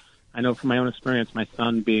trailers. I know from my own experience, my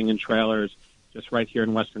son being in trailers just right here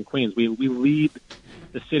in Western Queens, we lead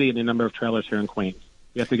the city in the number of trailers here in Queens.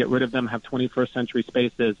 We have to get rid of them, have 21st century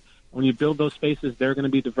spaces. When you build those spaces, they're going to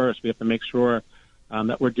be diverse. We have to make sure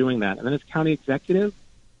that we're doing that. And then as county executive,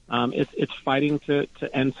 it's fighting to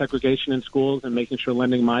end segregation in schools and making sure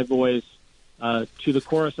lending my voice to the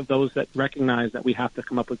chorus of those that recognize that we have to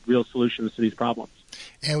come up with real solutions to these problems.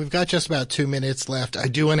 And we've got just about 2 minutes left. I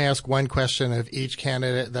do want to ask one question of each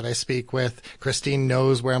candidate that I speak with. Christine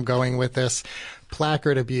knows where I'm going with this.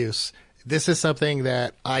 Placard abuse. This is something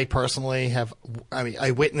that I personally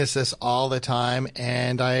I witness this all the time,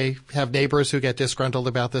 and I have neighbors who get disgruntled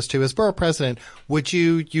about this too. As borough president, would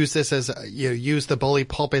you use this as, use the bully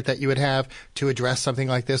pulpit that you would have to address something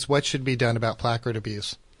like this? What should be done about placard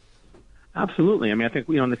abuse? Absolutely. I think,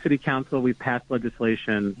 in the city council, we passed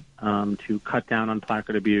legislation to cut down on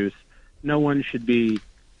placard abuse. No one should be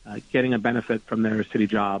getting a benefit from their city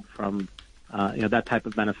job from that type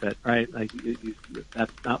of benefit, right?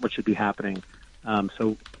 That's not what should be happening.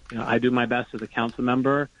 I do my best as a council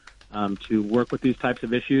member to work with these types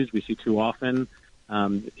of issues. We see too often.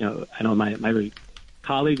 I know my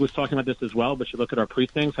colleague was talking about this as well, but you look at our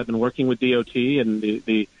precincts. I've been working with DOT and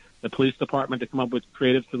the police department to come up with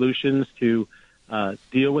creative solutions to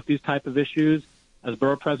deal with these type of issues. As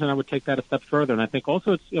borough president, I would take that a step further. And I think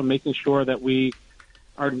also it's making sure that we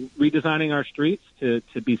are redesigning our streets to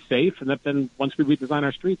be safe, and that then once we redesign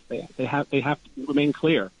our streets, they have to remain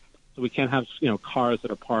clear. So we can't have cars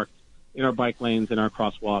that are parked in our bike lanes, in our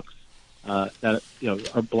crosswalks that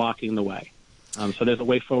are blocking the way. So there's a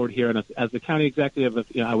way forward here, and as the county executive,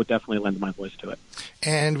 I would definitely lend my voice to it.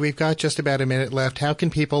 And we've got just about a minute left. How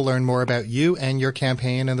can people learn more about you and your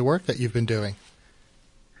campaign and the work that you've been doing?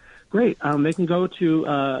 Great. They can go to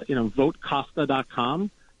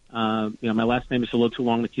votecosta.com. My last name is a little too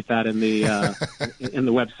long to keep that in the in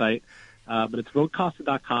the website, but it's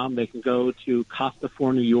votecosta.com. They can go to Costa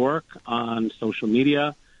for New York on social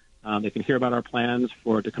media. They can hear about our plans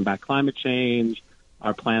to combat climate change,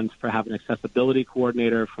 our plans for having an accessibility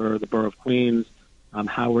coordinator for the borough of Queens,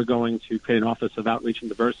 how we're going to create an office of outreach and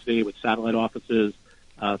diversity with satellite offices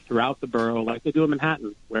throughout the borough, like they do in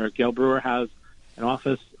Manhattan, where Gail Brewer has an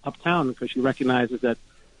office uptown because she recognizes that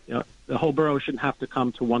the whole borough shouldn't have to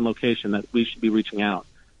come to one location, that we should be reaching out.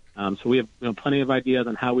 So we have plenty of ideas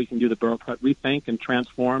on how we can do the borough rethink and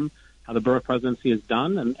transform how the borough presidency is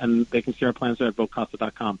done, and they can see our plans there at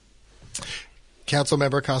votecosta.com.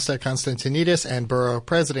 Councilmember Costa Constantinidis and Borough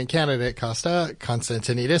President candidate Costa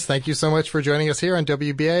Constantinidis, thank you so much for joining us here on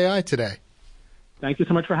WBAI today. Thank you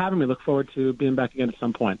so much for having me. Look forward to being back again at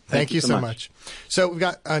some point. Thank you so much. So we've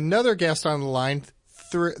got another guest on the line,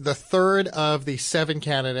 the third of the 7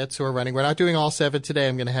 candidates who are running. We're not doing all 7 today.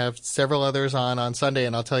 I'm going to have several others on Sunday,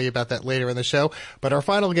 and I'll tell you about that later in the show. But our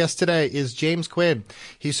final guest today is James Quinn.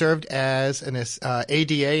 He served as an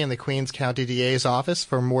ADA in the Queens County DA's office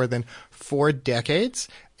for more than 4 decades.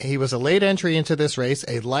 He was a late entry into this race,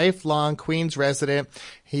 a lifelong Queens resident.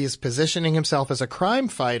 He's positioning himself as a crime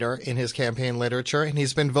fighter in his campaign literature, and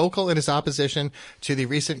he's been vocal in his opposition to the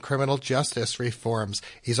recent criminal justice reforms.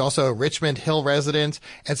 He's also a Richmond Hill resident,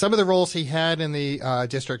 and some of the roles he had in the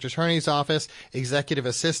district attorney's office: executive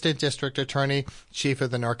assistant district attorney, chief of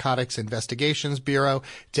the Narcotics Investigations Bureau,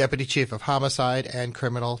 deputy chief of homicide, and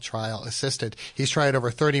criminal trial assistant. He's tried over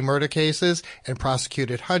 30 murder cases and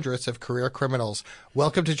prosecuted hundreds of career criminals.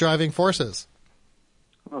 Welcome to Driving Forces.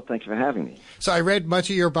 Well, thank you for having me. So I read much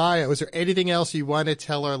of your bio. Is there anything else you want to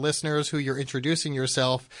tell our listeners who you're introducing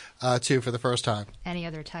yourself to for the first time? Any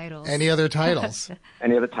other titles? Any other titles?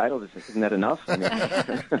 Any other titles? Isn't that enough? I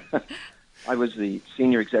mean, I was the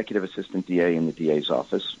senior executive assistant DA in the DA's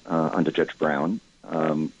office under Judge Brown,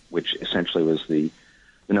 which essentially was the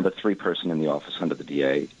number 3 person in the office under the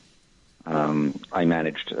DA. I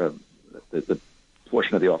managed the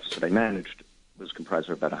portion of the office that I managed was comprised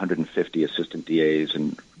of about 150 assistant DAs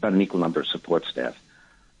and about an equal number of support staff.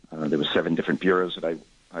 There were 7 different bureaus that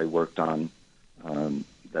I worked on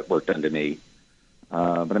that worked under me.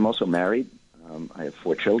 But I'm also married. I have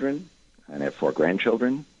 4 children, and I have 4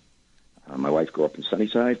 grandchildren. My wife grew up in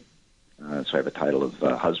Sunnyside, so I have a title of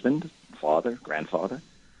husband, father, grandfather.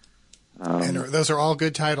 And those are all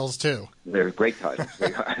good titles, too. They're great titles,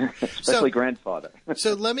 especially grandfather.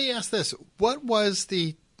 So let me ask this. What was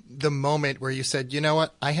the moment where you said, you know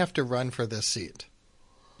what, I have to run for this seat?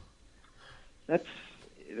 That's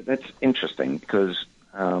interesting because,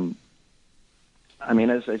 I mean,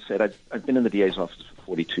 as I said, I've been in the DA's office for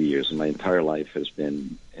 42 years, and my entire life has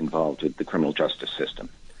been involved with the criminal justice system.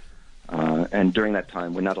 And during that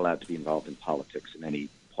time, we're not allowed to be involved in politics in any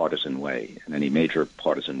partisan way, in any major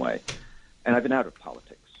partisan way. And I've been out of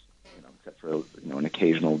politics, except for an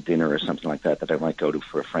occasional dinner or something like that I might go to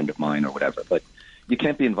for a friend of mine or whatever. But you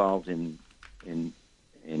can't be involved in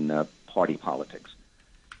party politics.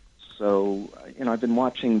 So, I've been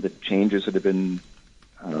watching the changes that have been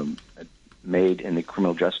made in the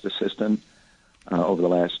criminal justice system over the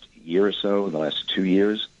last year or so, the last 2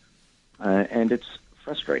 years, and it's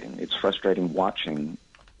frustrating. It's frustrating watching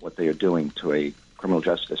what they are doing to a criminal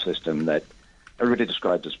justice system that everybody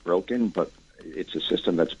describes as broken, but it's a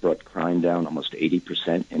system that's brought crime down almost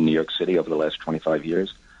 80% in New York City over the last 25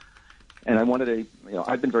 years. And I wanted to,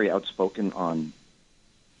 I've been very outspoken on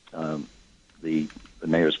the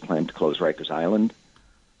mayor's plan to close Rikers Island.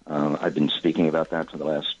 I've been speaking about that for the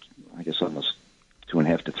last, I guess, almost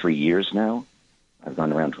 2.5 to 3 years now. I've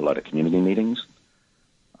gone around to a lot of community meetings.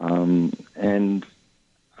 And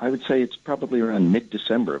I would say it's probably around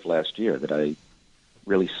mid-December of last year that I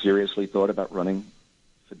really seriously thought about running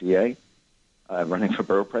for DA, running for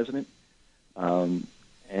borough president.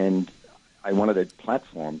 And I wanted a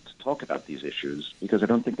platform to talk about these issues because I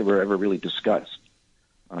don't think they were ever really discussed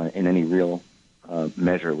in any real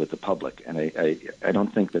measure with the public. And I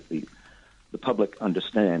don't think that the public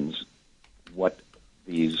understands what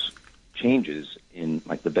these changes in,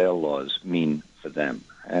 like, the bail laws mean for them.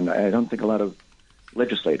 And I don't think a lot of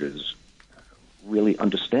legislators really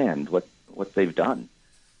understand what they've done.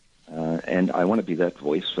 And I want to be that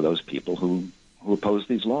voice for those people who oppose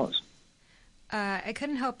these laws. I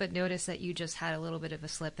couldn't help but notice that you just had a little bit of a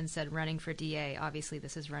slip and said running for DA. Obviously,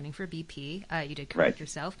 this is running for BP. You did correct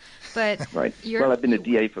yourself. But right. Well, I've been a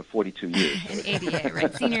DA for 42 years. An ADA,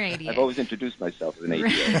 right? Senior ADA. I've always introduced myself as an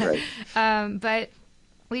ADA, right? But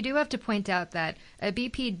we do have to point out that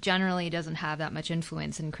BP generally doesn't have that much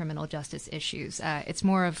influence in criminal justice issues. It's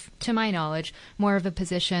more of, to my knowledge, more of a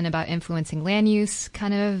position about influencing land use,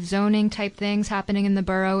 kind of zoning type things happening in the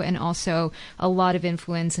borough, and also a lot of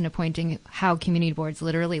influence in appointing how community boards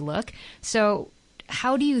literally look. So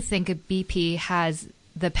how do you think a BP has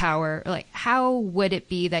the power? Like, how would it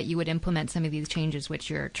be that you would implement some of these changes which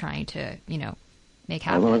you're trying to, make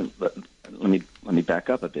happen? Well, let me back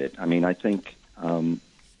up a bit. I mean, I think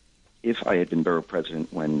if I had been borough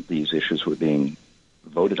president when these issues were being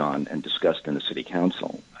voted on and discussed in the city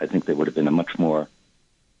council, I think there would have been a much more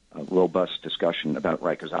robust discussion about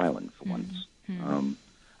Rikers Island, for once. I mean,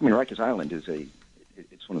 Rikers Island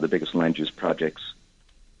it's one of the biggest land use projects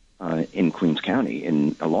in Queens County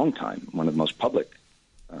in a long time, one of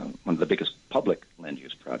the biggest public land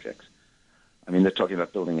use projects. I mean, they're talking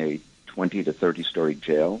about building a 20 to 30-story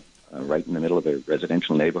jail right in the middle of a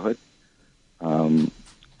residential neighborhood.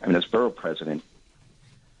 I mean, as borough president,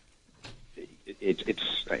 I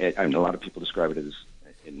mean, a lot of people describe it as,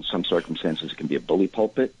 in some circumstances, it can be a bully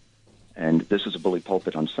pulpit. And this is a bully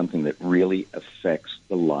pulpit on something that really affects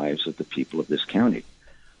the lives of the people of this county.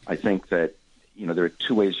 I think that, there are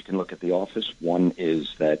 2 ways you can look at the office. One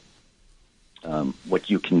is that what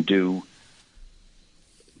you can do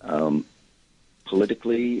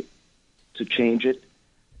politically to change it,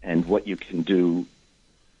 and what you can do.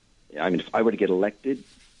 I mean, if I were to get elected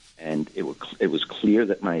and it was clear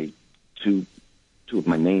that my two of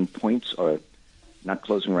my main points are not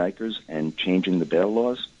closing Rikers and changing the bail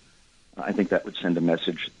laws, I think that would send a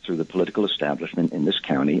message through the political establishment in this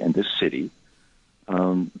county and this city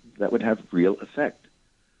that would have real effect.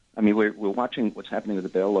 I mean, we're watching what's happening with the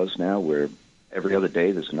bail laws now, where every other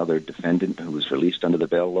day there's another defendant who was released under the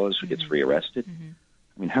bail laws who gets rearrested.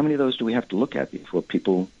 I mean, how many of those do we have to look at before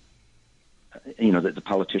people, that the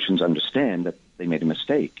politicians understand that they made a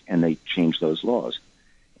mistake and they change those laws?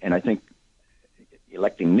 And I think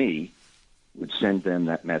electing me would send them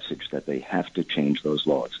that message that they have to change those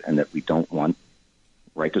laws and that we don't want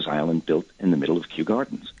Rikers Island built in the middle of Kew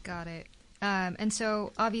Gardens. Got it. And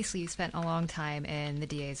so, obviously, you spent a long time in the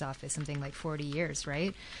DA's office, something like 40 years,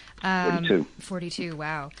 right? 42. 42,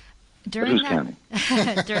 wow. During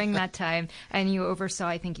that time, and you oversaw,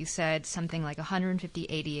 I think you said, something like 150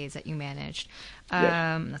 ADAs that you managed.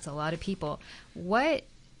 Yes. That's a lot of people. What,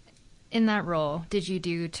 in that role, did you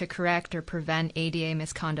do to correct or prevent ADA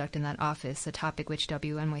misconduct in that office, a topic which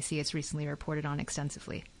WNYC has recently reported on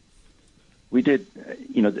extensively? We did.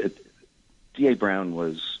 D.A. Brown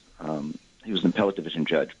was... he was an appellate division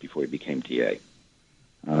judge before he became DA.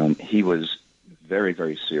 He was very,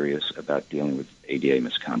 very serious about dealing with ADA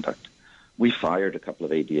misconduct. We fired a couple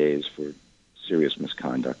of ADAs for serious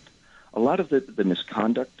misconduct. A lot of the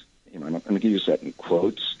misconduct, I'm going to use that in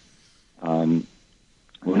quotes.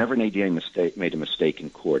 Whenever an ADA made a mistake in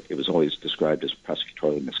court, it was always described as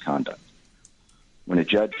prosecutorial misconduct. When a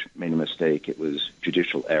judge made a mistake, it was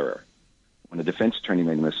judicial error. When a defense attorney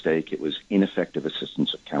made a mistake, it was ineffective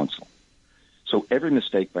assistance of counsel. So every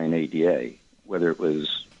mistake by an ADA, whether it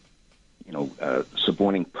was,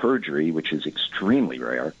 suborning perjury, which is extremely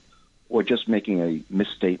rare, or just making a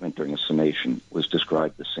misstatement during a summation, was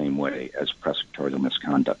described the same way as prosecutorial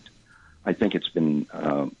misconduct. I think it's been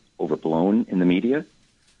overblown in the media.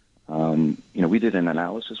 We did an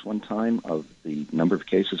analysis one time of the number of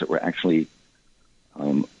cases that were actually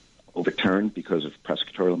overturned because of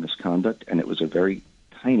prosecutorial misconduct, and it was a very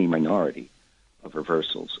tiny minority of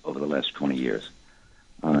reversals over the last 20 years.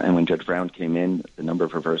 And when Judge Brown came in, the number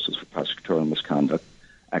of reversals for prosecutorial misconduct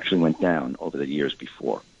actually went down over the years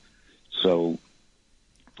before. So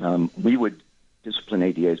we would discipline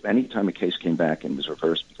ADAs. Anytime a case came back and was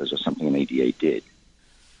reversed because of something an ADA did,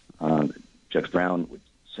 Judge Brown would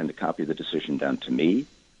send a copy of the decision down to me.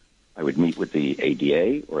 I would meet with the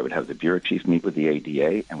ADA, or I would have the bureau chief meet with the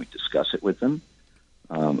ADA, and we'd discuss it with them.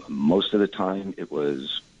 Most of the time, it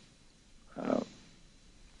was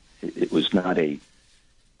not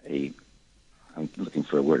I'm looking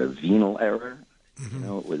for a word, a venal error. Mm-hmm.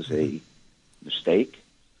 It was a mistake.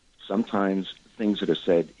 Sometimes things that are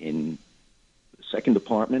said in the second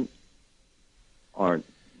department are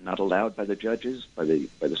not allowed by the judges, by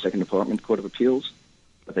the second department Court of Appeals,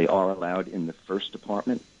 but they are allowed in the first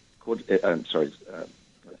department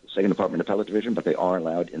second department appellate division, but they are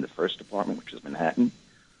allowed in the first department, which is Manhattan.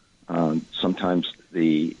 Sometimes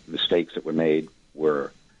the mistakes that were made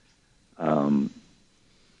were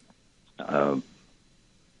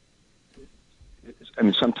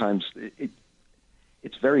sometimes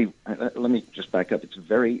it's very, let me just back up. It's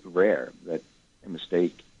very rare that a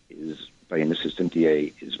mistake by an assistant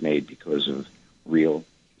DA is made because of real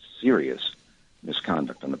serious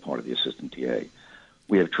misconduct on the part of the assistant DA.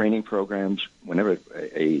 We have training programs. Whenever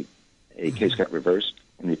a case got reversed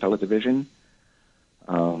in the appellate division,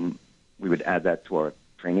 we would add that to our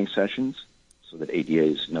training sessions so that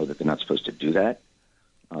ADAs know that they're not supposed to do that.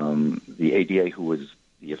 The ADA who was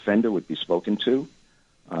the offender would be spoken to.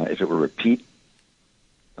 If it were repeat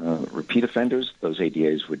offenders, those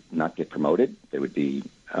ADAs would not get promoted. They would be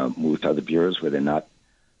moved to other bureaus where they're not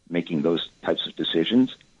making those types of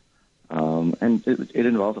decisions. And it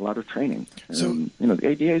involved a lot of training. So, the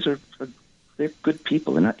ADAs they're good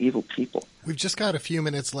people. They're not evil people. We've just got a few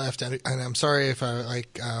minutes left, and I'm sorry if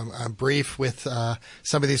I'm brief with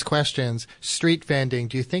some of these questions. Street vending.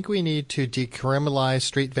 Do you think we need to decriminalize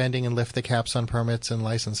street vending and lift the caps on permits and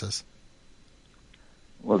licenses?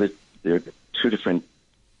 Well, there are two different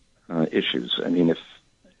issues. I mean,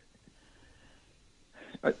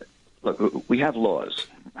 look, we have laws,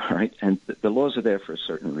 all right, and the laws are there for a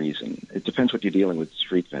certain reason. It depends what you're dealing with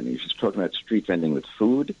street vending. If you're talking about street vending with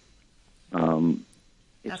food,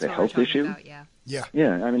 it's a health issue. About, yeah.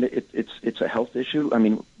 Yeah. I mean, it's a health issue. I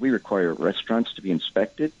mean, we require restaurants to be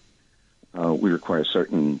inspected. We require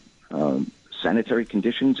certain sanitary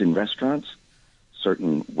conditions in restaurants.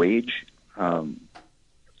 Certain wage and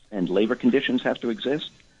labor conditions have to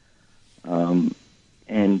exist. And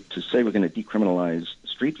to say we're going to decriminalize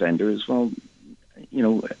street vendors, well,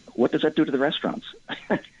 what does that do to the restaurants?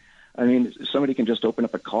 I mean, somebody can just open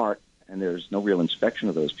up a cart and there's no real inspection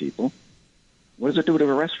of those people. What does it do to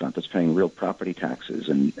a restaurant that's paying real property taxes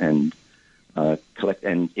and collect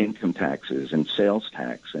and income taxes and sales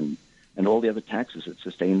tax and all the other taxes that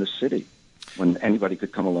sustain the city when anybody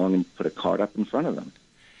could come along and put a cart up in front of them?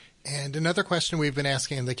 And another question we've been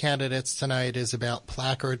asking the candidates tonight is about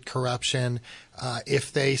placard corruption,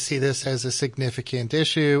 if they see this as a significant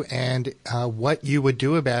issue, and what you would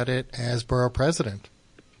do about it as borough president.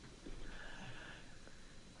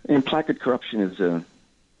 And placard corruption is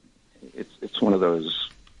it's one of those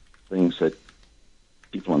things that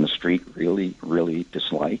people on the street really, really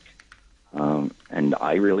dislike. And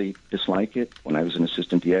I really dislike it. When I was an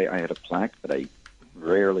assistant DA, I had a plaque, but I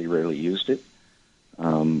rarely used it.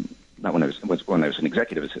 Not when I was an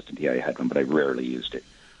executive assistant DA, I had one, but I rarely used it.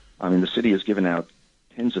 I mean, the city has given out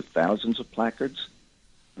tens of thousands of placards,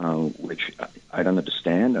 which I don't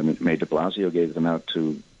understand. I mean, Mayor de Blasio gave them out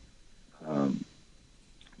to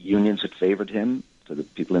unions that favored him, to the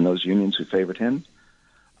people in those unions who favored him.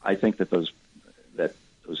 I think that those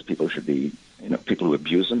people should be, people who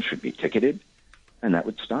abuse them should be ticketed, and that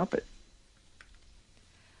would stop it.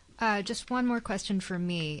 Just one more question for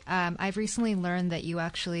me. I've recently learned that you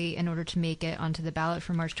actually, in order to make it onto the ballot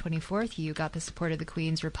for March 24th, you got the support of the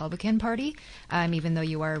Queens Republican Party, even though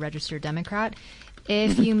you are a registered Democrat.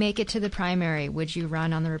 If you make it to the primary, would you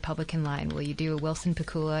run on the Republican line? Will you do a Wilson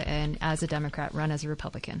Pakula and, as a Democrat, run as a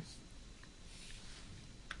Republican?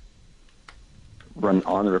 Run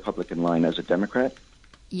on the Republican line as a Democrat?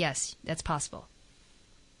 Yes, that's possible.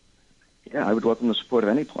 Yeah, I would welcome the support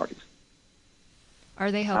of any parties.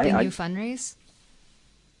 Are they helping you fundraise?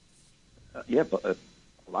 Yeah, but a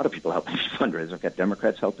lot of people help me fundraise. I've got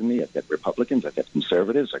Democrats helping me. I've got Republicans. I've got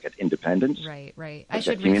conservatives. I've got independents. Right. I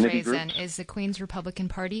should rephrase then. Is the Queens Republican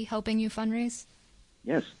Party helping you fundraise?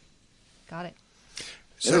 Yes. Got it.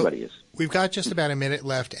 So everybody is. We've got just about a minute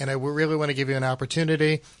left, and I really want to give you an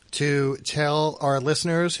opportunity to tell our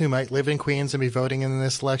listeners who might live in Queens and be voting in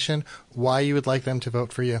this election why you would like them to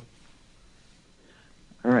vote for you.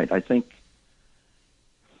 All right. I think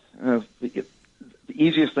the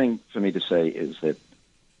easiest thing for me to say is that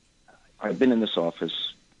I've been in this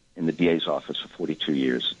office, in the DA's office, for 42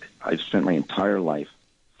 years. I've spent my entire life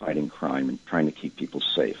fighting crime and trying to keep people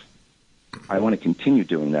safe. I want to continue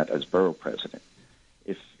doing that as borough president.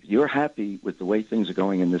 If you're happy with the way things are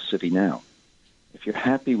going in this city now, if you're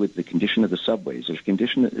happy with the condition of the subways, if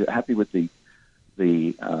you're happy with the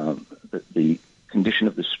condition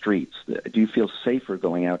of the streets, do you feel safer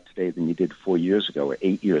going out today than you did 4 years ago or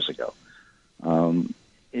 8 years ago?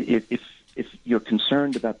 If you're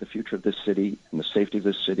concerned about the future of this city and the safety of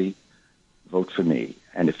this city, vote for me.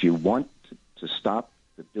 And if you want to stop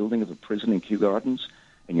the building of a prison in Kew Gardens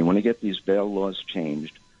and you want to get these bail laws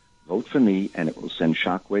changed, vote for me, and it will send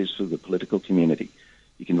shockwaves through the political community.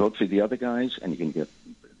 You can vote for the other guys, and you can get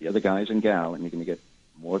the other guys and gal, and you're going to get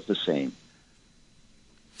more of the same.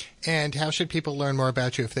 And how should people learn more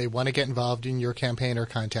about you if they want to get involved in your campaign or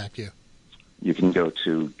contact you? You can go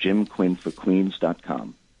to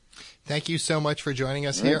JimQuinnForQueens.com. Thank you so much for joining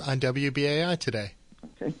us here on WBAI today.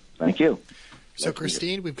 Okay, thank you. So,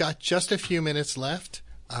 Christine, we've got just a few minutes left,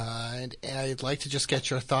 and I'd like to just get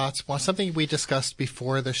your thoughts on something we discussed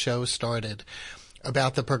before the show started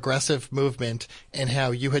about the progressive movement and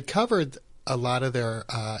how you had covered a lot of their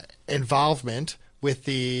involvement with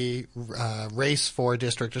the race for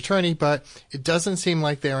district attorney, but it doesn't seem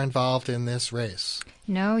like they're involved in this race.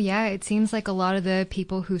 No, yeah, it seems like a lot of the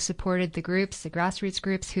people who supported the groups, the grassroots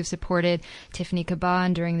groups who supported Tiffany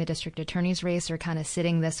Caban during the district attorney's race are kind of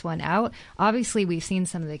sitting this one out. Obviously, we've seen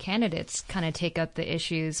some of the candidates kind of take up the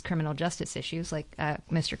issues, criminal justice issues, like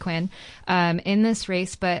Mr. Quinn, in this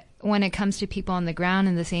race. But when it comes to people on the ground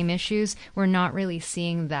and the same issues, we're not really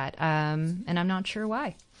seeing that. And I'm not sure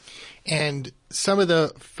why. And some of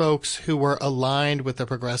the folks who were aligned with the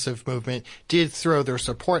progressive movement did throw their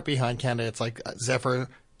support behind candidates like Zephyr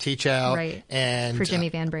Teachout. Right. And for Jimmy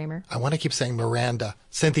Van Bramer. I want to keep saying Miranda.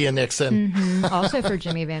 Cynthia Nixon. Mm-hmm. Also for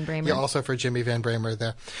Jimmy Van Bramer. Yeah, also for Jimmy Van Bramer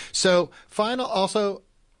there. So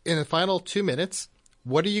in the final 2 minutes,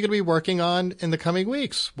 what are you going to be working on in the coming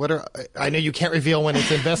weeks? I know you can't reveal when it's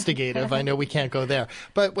investigative. I know we can't go there.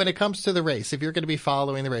 But when it comes to the race, if you're going to be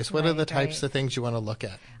following the race, what are the types of things you want to look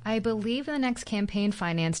at? I believe the next campaign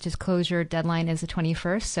finance disclosure deadline is the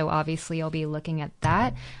 21st, so obviously I'll be looking at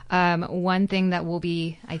that. One thing that will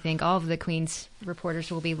be, I think all of the Queens reporters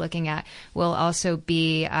will be looking at will also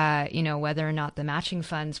be, whether or not the matching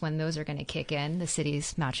funds, when those are going to kick in, the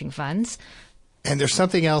city's matching funds. And there's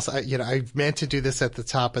something else, I meant to do this at the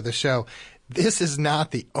top of the show. This is not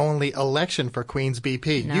the only election for Queens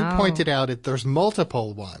BP. No. You pointed out there's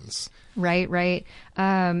multiple ones. Right.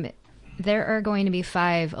 There are going to be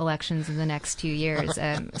 5 elections in the next 2 years.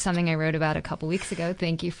 Something I wrote about a couple weeks ago.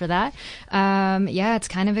 Thank you for that. Yeah, it's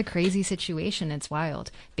kind of a crazy situation. It's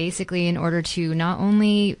wild. Basically, in order to not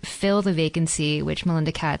only fill the vacancy, which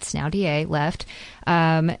Melinda Katz, now DA, left,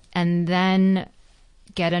 and then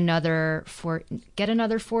get another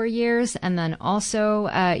 4 years, and then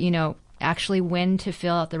also, actually win to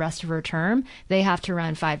fill out the rest of her term, they have to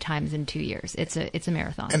run 5 times in 2 years. It's a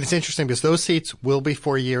marathon. And it's interesting because those seats will be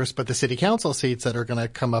 4 years, but the city council seats that are going to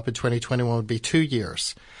come up in 2021 would be 2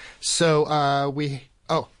 years. So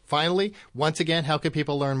finally, once again, how can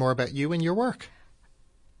people learn more about you and your work?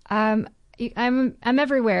 I'm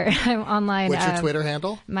everywhere. I'm online. What's your Twitter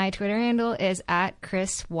handle? My Twitter handle is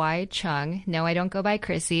 @ChrisYChung. No, I don't go by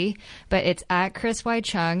Chrissy, but it's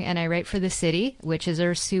 @ChrisYChung, and I write for The City, which is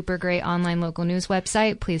our super great online local news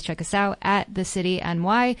website. Please check us out at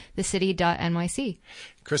TheCityNY, thecity.nyc.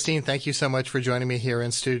 Christine, thank you so much for joining me here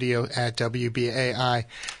in studio at WBAI.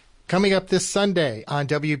 Coming up this Sunday on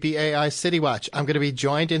WBAI City Watch, I'm going to be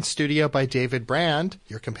joined in studio by David Brand,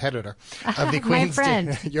 your competitor, of the Queens. My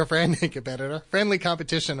friend. Your friend and competitor. Friendly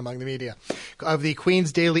competition among the media of the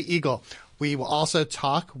Queens Daily Eagle. We will also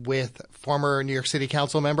talk with former New York City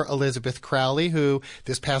Council member Elizabeth Crowley, who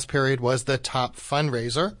this past period was the top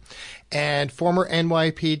fundraiser, and former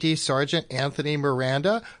NYPD Sergeant Anthony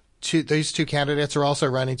Miranda. These two candidates are also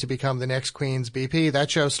running to become the next Queens BP.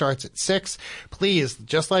 That show starts at 6. Please,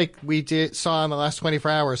 just like we saw in the last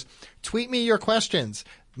 24 hours, tweet me your questions.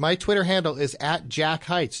 My Twitter handle is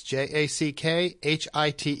 @JackHeights,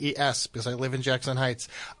 JackHites, because I live in Jackson Heights.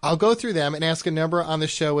 I'll go through them and ask a number on the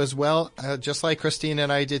show as well, just like Christine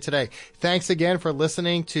and I did today. Thanks again for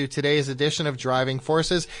listening to today's edition of Driving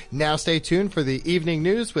Forces. Now stay tuned for the evening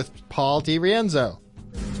news with Paul DiRienzo.